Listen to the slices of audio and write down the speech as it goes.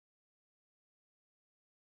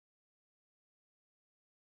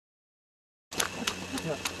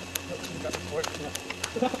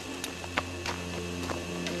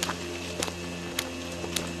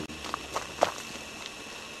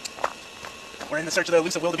We're in the search of the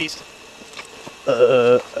elusive wildebeest.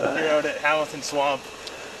 Here out at Hamilton Swamp.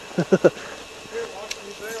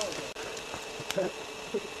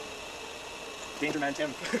 Danger Man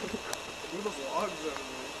Tim.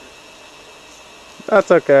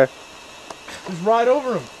 That's okay. Just ride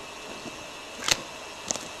over him.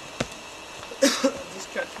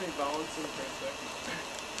 Just catch me balancing for a second.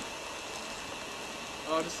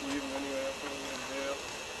 I'll just leave him anyway. I'm probably gonna bail.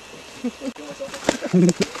 Kill myself.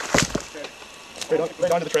 Okay. Right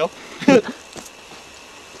down to the trail.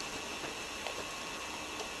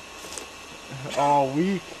 Oh,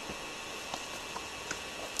 weak.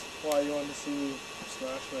 Why, you wanted to see me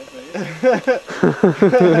smash my face?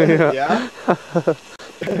 Yeah?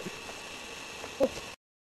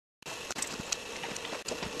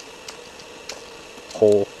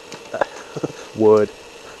 Hole. Wood.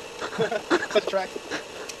 Such a track.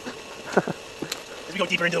 As we go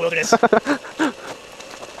deeper into the wilderness.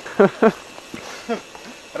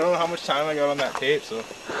 I don't know how much time I got on that tape, so.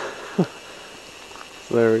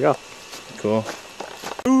 So there we go. Cool.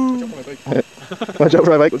 Watch out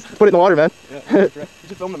for my bike. Let's put it in the water, man. Yeah, you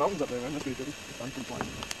should film the mountains up there, man. That's pretty pretty. It's fun.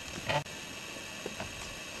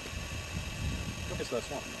 Go kiss that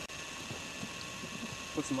swamp.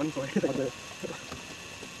 What's the money for?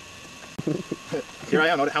 Here I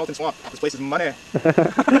am out at Hamilton Swamp. This place is money.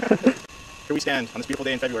 Here we stand on this beautiful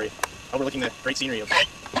day in February, overlooking the great scenery of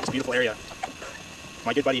this beautiful area.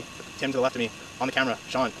 My good buddy Tim to the left of me, on the camera,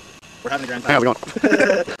 Sean. We're having a grand time. How's it going?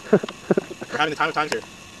 We're having the time of times here.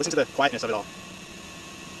 Listen to the quietness of it all.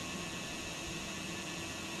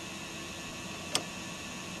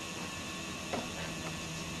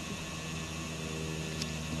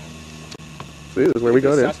 See, this is where we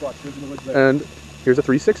got in. And here's a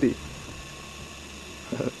 360.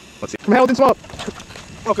 Let's see. From Hamilton Swamp.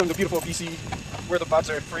 Welcome to beautiful BC, where the butts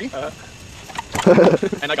are free.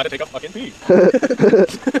 And I got to take a fucking pee.